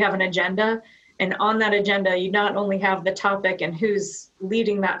we have an agenda. And on that agenda, you not only have the topic and who's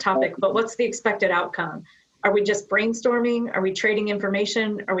leading that topic, but what's the expected outcome? Are we just brainstorming? Are we trading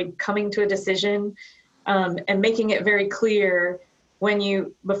information? Are we coming to a decision? And making it very clear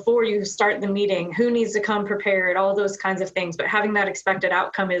before you start the meeting, who needs to come prepared, all those kinds of things. But having that expected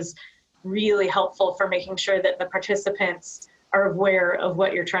outcome is really helpful for making sure that the participants are aware of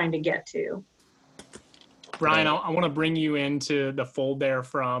what you're trying to get to. Brian, I want to bring you into the fold there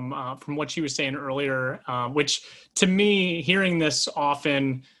from what you were saying earlier, which to me, hearing this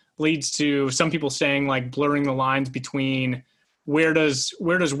often leads to some people saying like blurring the lines between where does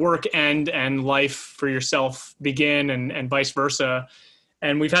work end and life for yourself begin, and vice versa.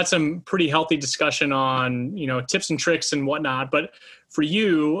 And we've had some pretty healthy discussion on, tips and tricks and whatnot. But for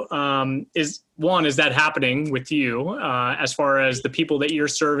you, is that happening with you as far as the people that you're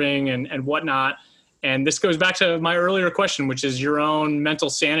serving and whatnot? And this goes back to my earlier question, which is your own mental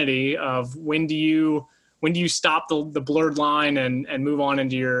sanity of when do you stop the blurred line and move on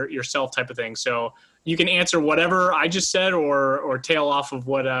into yourself type of thing. So you can answer whatever I just said or tail off of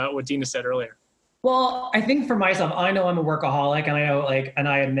what Dina said earlier. Well, I think for myself, I know I'm a workaholic, and I know and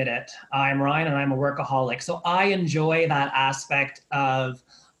I admit it. I'm Ryan, and I'm a workaholic. So I enjoy that aspect of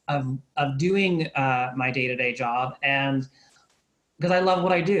doing my day-to-day job, and because I love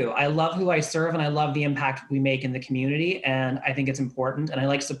what I do. I love who I serve, and I love the impact we make in the community, and I think it's important, and I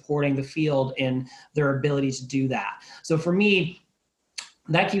like supporting the field in their ability to do that. So for me,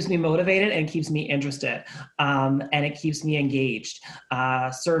 that keeps me motivated and keeps me interested, and it keeps me engaged.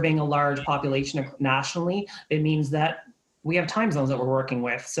 Serving a large population nationally, it means that we have time zones that we're working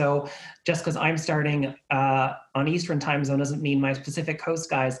with. So just because I'm starting on Eastern time zone doesn't mean my Pacific Coast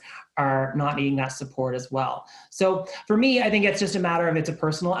guys are not needing that support as well. So for me, I think it's just a matter of, it's a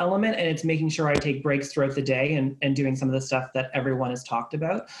personal element, and it's making sure I take breaks throughout the day and doing some of the stuff that everyone has talked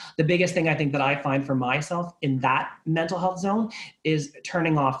about. The biggest thing I think that I find for myself in that mental health zone is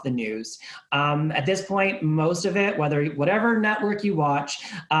turning off the news. At this point, most of it, whatever network you watch,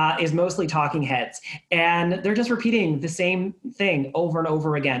 is mostly talking heads, and they're just repeating the same thing over and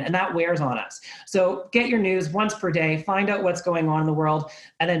over again, and that wears on us. So get your news once per day, find out what's going on in the world,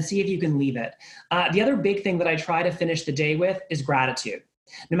 and then see if you can leave it. The other big thing that I try to finish the day with is gratitude.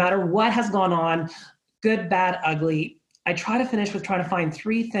 No matter what has gone on, good, bad, ugly, I try to finish with trying to find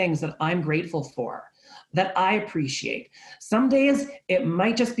 3 things that I'm grateful for, that I appreciate. Some days it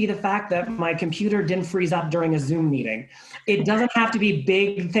might just be the fact that my computer didn't freeze up during a Zoom meeting. It doesn't have to be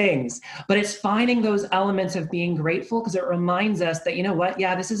big things, but it's finding those elements of being grateful, because it reminds us that, you know what,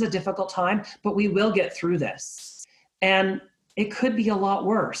 yeah, this is a difficult time, but we will get through this. And it could be a lot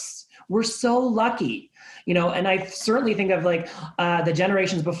worse. We're so lucky, and I certainly think of the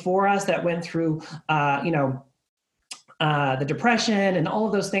generations before us that went through, the depression and all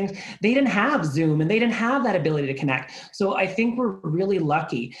of those things. They didn't have Zoom, and they didn't have that ability to connect. So I think we're really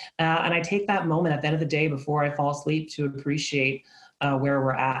lucky. And I take that moment at the end of the day before I fall asleep to appreciate where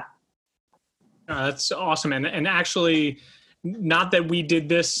we're at. That's awesome. And actually, not that we did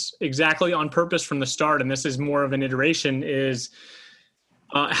this exactly on purpose from the start, and this is more of an iteration, is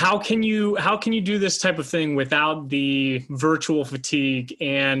how can you do this type of thing without the virtual fatigue?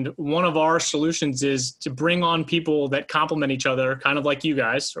 And one of our solutions is to bring on people that complement each other, kind of like you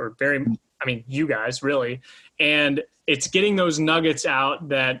guys, you guys really. And it's getting those nuggets out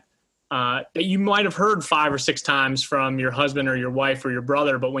that you might have heard 5 or 6 times from your husband or your wife or your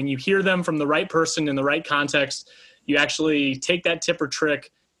brother, but when you hear them from the right person in the right context, you actually take that tip or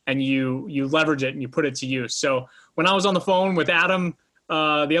trick and you leverage it and you put it to use. So when I was on the phone with Adam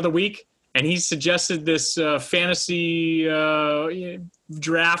the other week, and he suggested this fantasy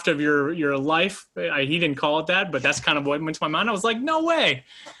draft of your life, he didn't call it that, but that's kind of what went to my mind. I was like, no way.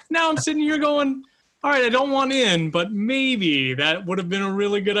 Now I'm sitting here going, all right, I don't want in, but maybe that would have been a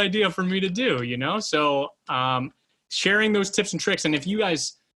really good idea for me to do, So sharing those tips and tricks. And if you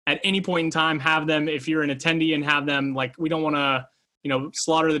guys at any point in time have them, if you're an attendee and have them, we don't want to,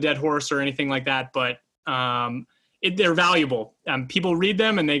 slaughter the dead horse or anything like that, but they're valuable. People read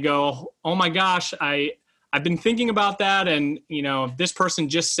them and they go, oh my gosh, I've been thinking about that. And, this person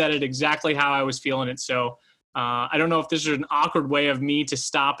just said it exactly how I was feeling it. So I don't know if this is an awkward way of me to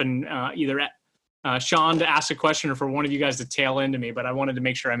stop and either Sean to ask a question or for one of you guys to tail into me, but I wanted to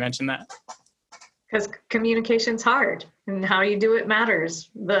make sure I mentioned that. Because communication's hard, and how you do it matters.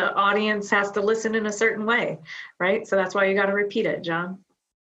 The audience has to listen in a certain way, right? So that's why you got to repeat it, John.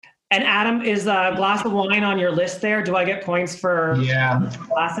 And Adam, is a glass of wine on your list there? Do I get points for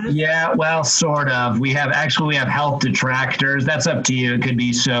glasses? Yeah, well, sort of. We have health detractors. That's up to you. It could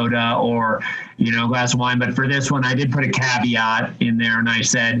be soda or, a glass of wine. But for this one, I did put a caveat in there, and I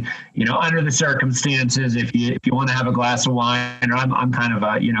said, under the circumstances, if you want to have a glass of wine, or I'm kind of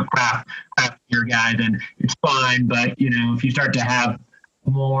a craft beer guy, then it's fine. But if you start to have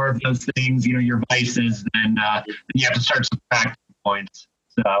more of those things, your vices, then you have to start subtracting points.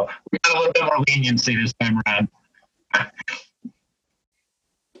 So we got a little bit more leniency this time around.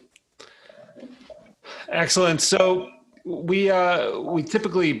 Excellent. So we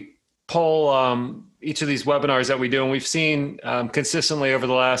typically poll each of these webinars that we do, and we've seen consistently over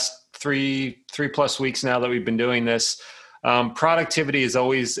the last three plus weeks now that we've been doing this, productivity is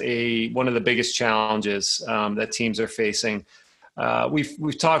always one of the biggest challenges that teams are facing.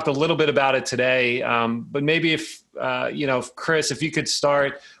 We've talked a little bit about it today, but maybe if Chris, if you could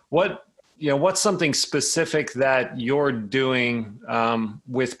start, what's something specific that you're doing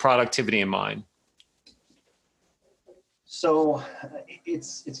with productivity in mind? So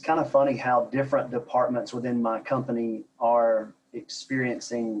it's kind of funny how different departments within my company are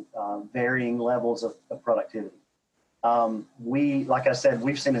experiencing varying levels of productivity. Like I said,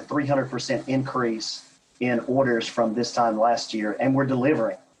 we've seen a 300% increase in orders from this time last year, and we're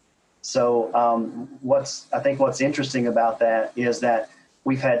delivering. So I think what's interesting about that is that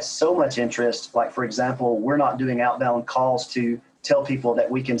we've had so much interest. Like, for example, we're not doing outbound calls to tell people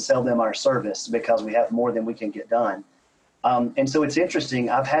that we can sell them our service because we have more than we can get done. And so it's interesting.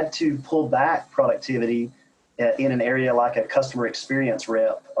 I've had to pull back productivity in an area like a customer experience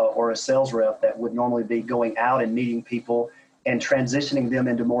rep or a sales rep that would normally be going out and meeting people and transitioning them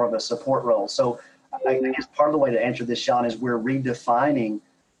into more of a support role. So I guess part of the way to answer this, Sean, is we're redefining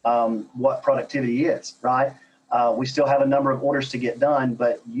what productivity is, right? We still have a number of orders to get done,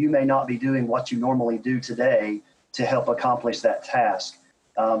 but you may not be doing what you normally do today to help accomplish that task.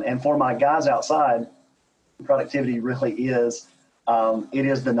 And for my guys outside, productivity really is, it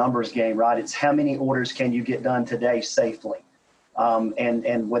is the numbers game, right? It's how many orders can you get done today safely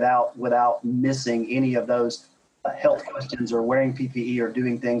and without missing any of those health questions or wearing PPE or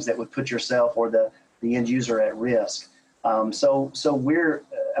doing things that would put yourself or the end user at risk. So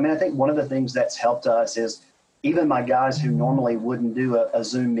I think one of the things that's helped us is even my guys who normally wouldn't do a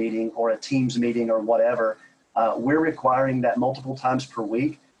Zoom meeting or a Teams meeting or whatever, we're requiring that multiple times per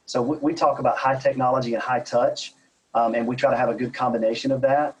week. So we talk about high technology and high touch, and we try to have a good combination of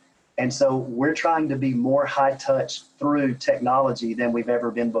that. And so we're trying to be more high touch through technology than we've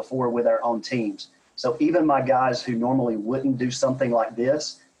ever been before with our own teams. So even my guys who normally wouldn't do something like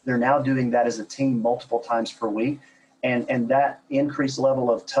this, they're now doing that as a team multiple times per week. And that increased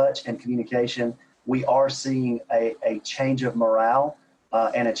level of touch and communication, we are seeing a change of morale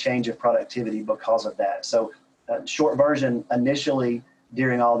and a change of productivity because of that. So short version, initially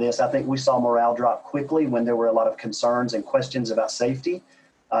during all this, I think we saw morale drop quickly when there were a lot of concerns and questions about safety.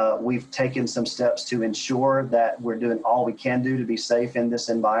 We've taken some steps to ensure that we're doing all we can do to be safe in this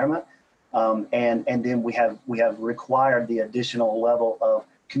environment. And then we have required the additional level of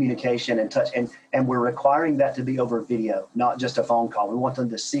communication and touch, and we're requiring that to be over video, not just a phone call. We want them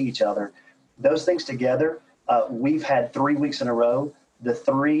to see each other. Those things together, we've had 3 weeks in a row, the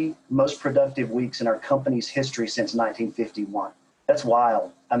 3 most productive weeks in our company's history since 1951. That's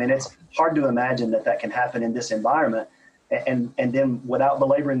wild. I mean, it's hard to imagine that can happen in this environment. And then without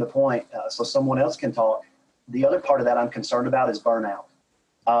belaboring the point, so someone else can talk, the other part of that I'm concerned about is burnout.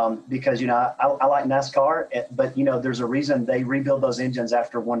 Because, I like NASCAR, but, there's a reason they rebuild those engines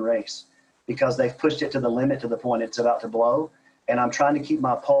after one race, because they've pushed it to the limit to the point it's about to blow. And I'm trying to keep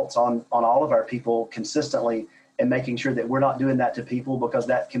my pulse on all of our people consistently and making sure that we're not doing that to people, because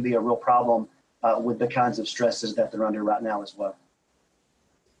that can be a real problem with the kinds of stresses that they're under right now as well.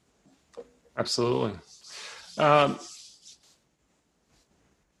 Absolutely.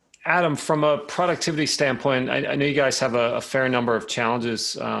 Adam, from a productivity standpoint, I know you guys have a fair number of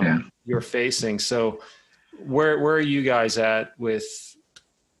challenges you're facing. So where are you guys at with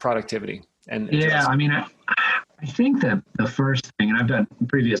productivity? I think that the first thing, and I've done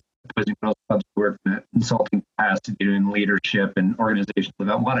previous Boys and Girls Clubs work in a consulting capacity doing leadership and organizational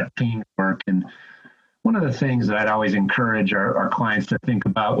development, a lot of team work. And one of the things that I'd always encourage our clients to think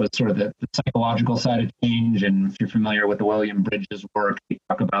about was sort of the psychological side of change. And if you're familiar with the William Bridges work, we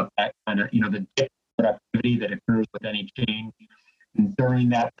talk about that kind of, the dip in productivity that occurs with any change. And during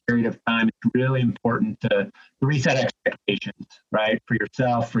that period of time, it's really important to reset expectations, right? For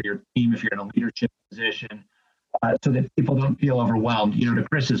yourself, for your team, if you're in a leadership position, so that people don't feel overwhelmed. To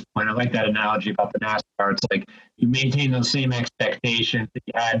Chris's point, I like that analogy about the NASCAR. It's like you maintain those same expectations that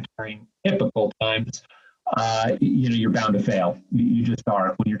you had during typical times, you're bound to fail. You just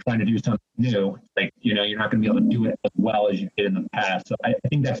are. When you're trying to do something new, it's like, you're not going to be able to do it as well as you did in the past. So I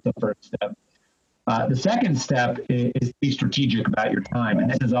think that's the first step. The second step is to be strategic about your time. And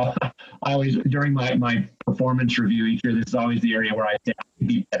this is all, I always, during my performance review each year, this is always the area where I say I can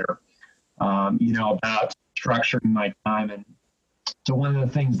be better, about structuring my time. And so one of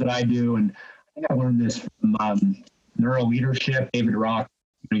the things that I do, and I think I learned this from Neuro Leadership, David Rock,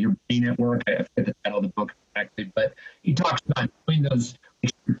 your brain at work, I forget the title of the book exactly, but he talks about doing those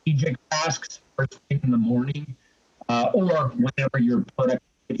strategic tasks first thing in the morning, or whenever your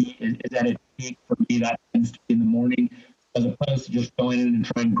productivity is me, that tends to be in the morning, as opposed to just going in and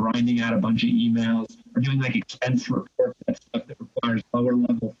trying grinding out a bunch of emails or doing like expense reports, that stuff that requires lower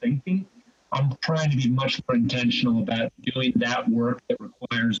level thinking. I'm trying to be much more intentional about doing that work that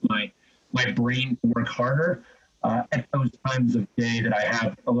requires my brain to work harder at those times of day that I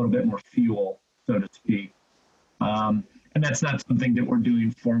have a little bit more fuel, so to speak. And that's not something that we're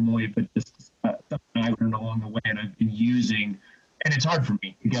doing formally, but just something I've learned along the way and I've been using. And it's hard for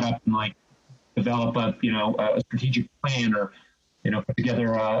me to get up and like develop a strategic plan or put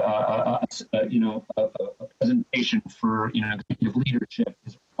together a presentation for executive leadership.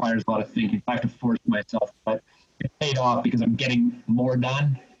 It requires a lot of thinking. I have to force myself, but it paid off because I'm getting more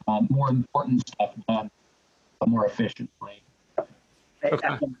done, more important stuff done, more efficiently. Okay.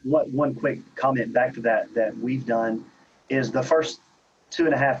 One quick comment back to that we've done is the first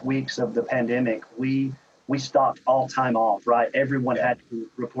 2.5 weeks of the pandemic, we stopped all time off, right? Everyone had to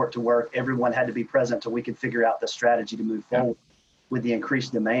report to work. Everyone had to be present so we could figure out the strategy to move forward with the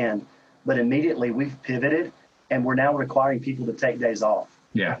increased demand. But immediately we've pivoted and we're now requiring people to take days off.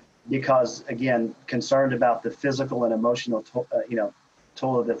 Yeah. Because again, concerned about the physical and emotional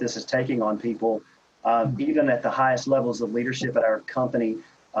toll that this is taking on people. Even at the highest levels of leadership at our company,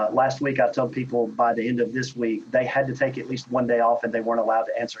 last week I told people by the end of this week, they had to take at least one day off and they weren't allowed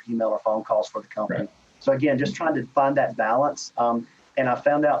to answer email or phone calls for the company. Right. So again, just trying to find that balance. And I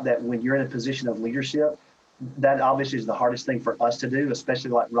found out that when you're in a position of leadership, that obviously is the hardest thing for us to do,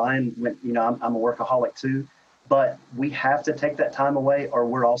 especially like Ryan, when, I'm a workaholic too, but we have to take that time away or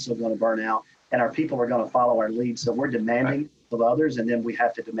we're also going to burn out and our people are going to follow our lead. So we're demanding of others and then we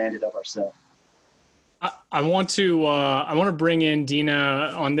have to demand it of ourselves. I want to bring in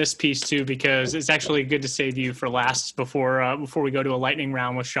Dina on this piece too, because it's actually good to save you for last before we go to a lightning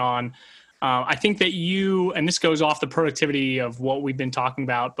round with Sean. I think that you, and this goes off the productivity of what we've been talking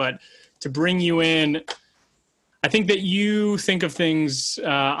about, but to bring you in, I think that you think of things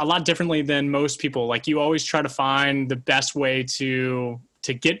a lot differently than most people. Like you always try to find the best way to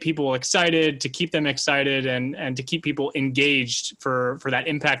get people excited, to keep them excited and to keep people engaged for that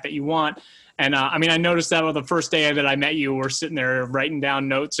impact that you want. And I noticed that on the first day that I met you, we're sitting there writing down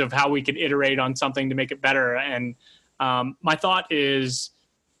notes of how we could iterate on something to make it better. And my thought is,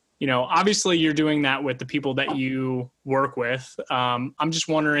 obviously you're doing that with the people that you work with. I'm just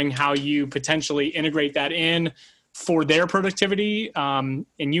wondering how you potentially integrate that in for their productivity. And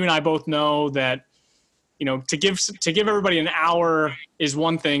you and I both know that, to give everybody an hour is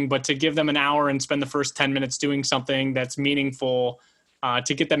one thing, but to give them an hour and spend the first 10 minutes doing something that's meaningful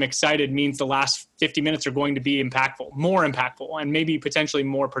to get them excited means the last 50 minutes are going to be more impactful, and maybe potentially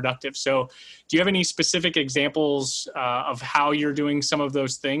more productive. So do you have any specific examples of how you're doing some of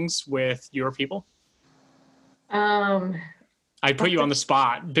those things with your people? I put you on the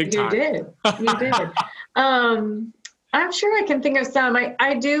spot big time. You did. I'm sure I can think of some.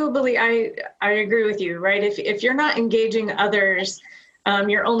 I do believe, I agree with you, right? If you're not engaging others,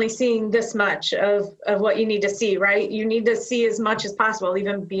 you're only seeing this much of what you need to see, right? You need to see as much as possible,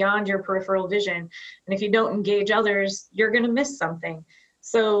 even beyond your peripheral vision. And if you don't engage others, you're going to miss something.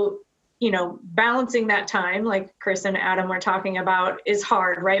 So, balancing that time, like Chris and Adam were talking about, is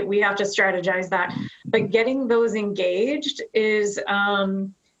hard, right? We have to strategize that. But getting those engaged is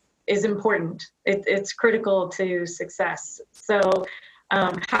important. It's critical to success. So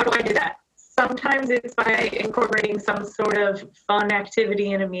how do I do that? Sometimes it's by incorporating some sort of fun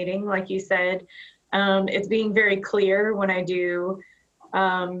activity in a meeting, like you said. It's being very clear when I do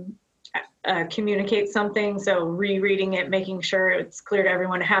communicate something. So rereading it, making sure it's clear to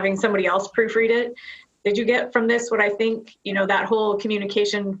everyone, having somebody else proofread it. Did you get from this what I think, that whole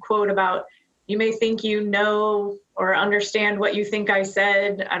communication quote about you may think you know or understand what you think I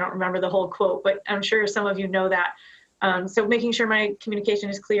said? I don't remember the whole quote, but I'm sure some of you know that. So making sure my communication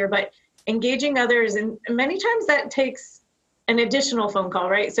is clear, but engaging others, and many times that takes an additional phone call,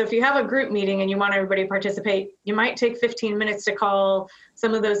 right? So if you have a group meeting and you want everybody to participate, you might take 15 minutes to call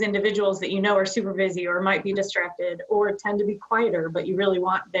some of those individuals that are super busy or might be distracted or tend to be quieter, but you really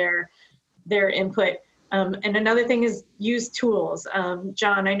want their input. And another thing is use tools.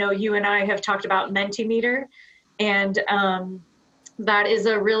 John, I know you and I have talked about Mentimeter, and that is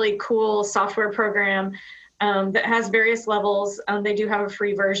a really cool software program that has various levels. They do have a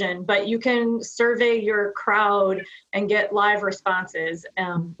free version, but you can survey your crowd and get live responses.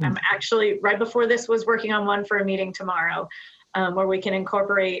 I'm actually, right before this, was working on one for a meeting tomorrow where we can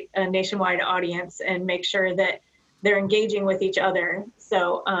incorporate a nationwide audience and make sure that they're engaging with each other.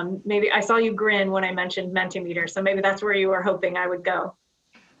 So maybe I saw you grin when I mentioned Mentimeter, so maybe that's where you were hoping I would go.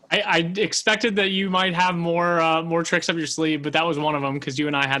 I expected that you might have more tricks up your sleeve, but that was one of them because you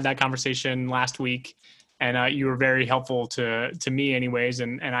and I had that conversation last week, and you were very helpful to me anyways.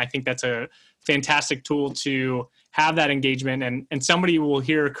 And I think that's a fantastic tool to have that engagement. And somebody will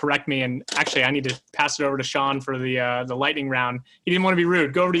here correct me. And actually, I need to pass it over to Sean for the lightning round. He didn't want to be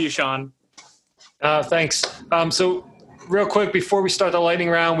rude. Go over to you, Sean. Thanks. So real quick, before we start the lightning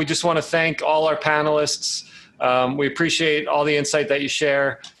round, we just want to thank all our panelists. We appreciate all the insight that you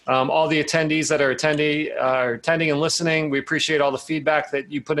share. All the attendees that are attending and listening, we appreciate all the feedback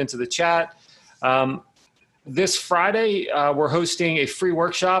that you put into the chat. This Friday, we're hosting a free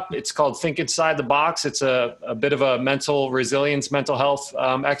workshop. It's called Think Inside the Box. It's a bit of a mental resilience, mental health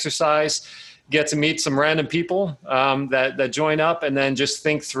exercise. Get to meet some random people that join up, and then just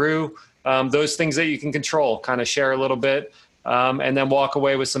think through those things that you can control, kind of share a little bit, and then walk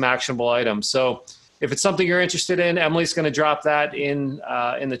away with some actionable items. So if it's something you're interested in, Emily's going to drop that in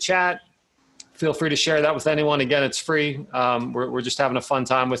the chat. Feel free to share that with anyone. Again, it's free. We're just having a fun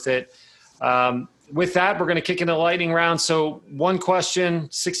time with it. With that, we're going to kick into the lightning round. So one question,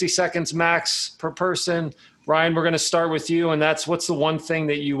 60 seconds max per person. Ryan, we're going to start with you, and that's what's the one thing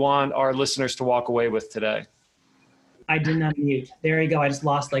that you want our listeners to walk away with today? I didn't unmute. There you go. I just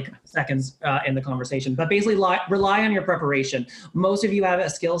lost like seconds in the conversation. But basically, rely on your preparation. Most of you have a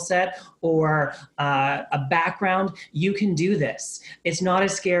skill set or a background. You can do this. It's not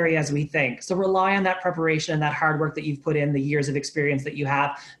as scary as we think. So rely on that preparation and that hard work that you've put in, the years of experience that you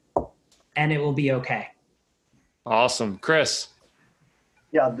have, and it will be okay. Awesome. Chris?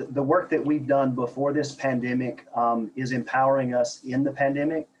 Yeah, the work that we've done before this pandemic is empowering us in the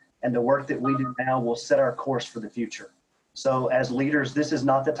pandemic, and the work that we do now will set our course for the future. So as leaders, this is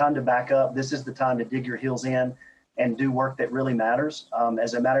not the time to back up. This is the time to dig your heels in and do work that really matters.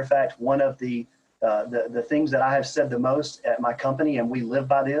 As a matter of fact, one of the things that I have said the most at my company, and we live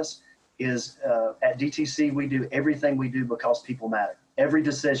by this, is at DTC, we do everything we do because people matter, every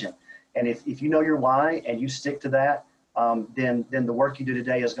decision. And if you know your why and you stick to that, then the work you do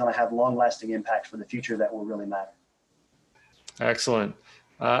today is going to have long-lasting impacts for the future that will really matter. Excellent.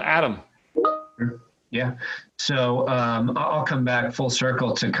 Adam. Yeah. So I'll come back full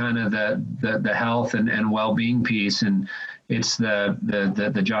circle to kind of the health and well-being piece, and it's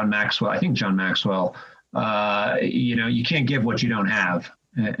the John Maxwell. I think John Maxwell. You can't give what you don't have,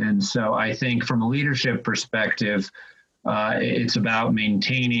 and so I think from a leadership perspective, it's about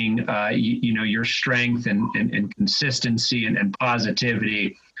maintaining your strength and consistency and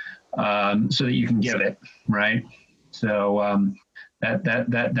positivity, so that you can give it, right? So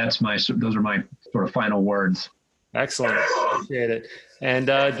those are my sort of final words. Excellent. Appreciate it. And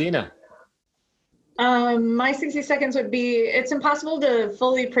Dina. My 60 seconds would be, it's impossible to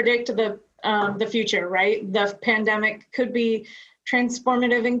fully predict the future, right? The pandemic could be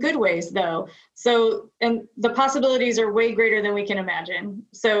transformative in good ways though. So, and the possibilities are way greater than we can imagine.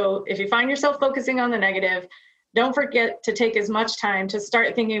 So if you find yourself focusing on the negative, don't forget to take as much time to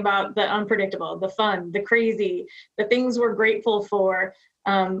start thinking about the unpredictable, the fun, the crazy, the things we're grateful for.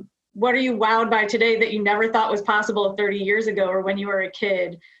 What are you wowed by today that you never thought was possible 30 years ago or when you were a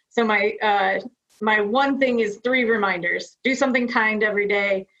kid? So my one thing is 3 reminders. Do something kind every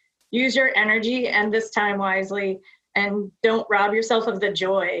day. Use your energy and this time wisely. And don't rob yourself of the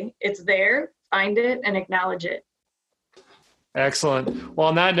joy. It's there. Find it and acknowledge it. Excellent. Well,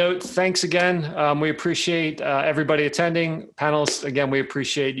 on that note, thanks again. We appreciate everybody attending. Panelists, again, we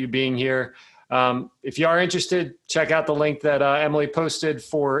appreciate you being here. If you are interested, check out the link that Emily posted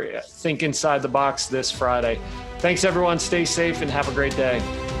for Think Inside the Box this Friday. Thanks, everyone. Stay safe and have a great day.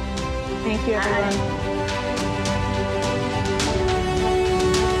 Thank you, everyone.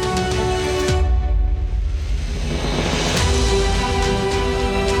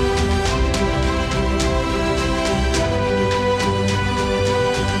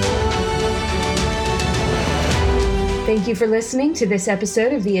 Thank you for listening to this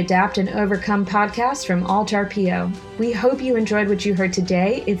episode of the Adapt and Overcome podcast from AltRPO. We hope you enjoyed what you heard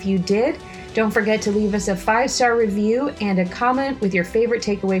today. If you did, don't forget to leave us a 5-star review and a comment with your favorite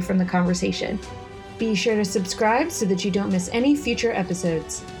takeaway from the conversation. Be sure to subscribe so that you don't miss any future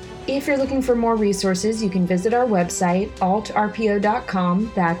episodes. If you're looking for more resources, you can visit our website,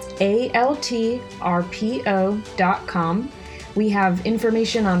 altrpo.com. That's ALTRPO.com. We have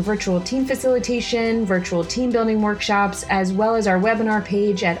information on virtual team facilitation, virtual team building workshops, as well as our webinar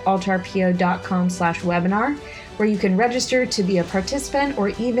page at altrpo.com/webinar, where you can register to be a participant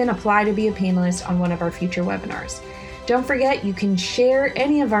or even apply to be a panelist on one of our future webinars. Don't forget, you can share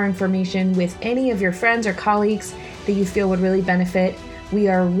any of our information with any of your friends or colleagues that you feel would really benefit. We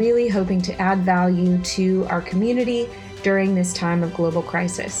are really hoping to add value to our community during this time of global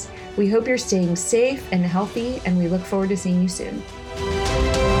crisis. We hope you're staying safe and healthy, and we look forward to seeing you soon.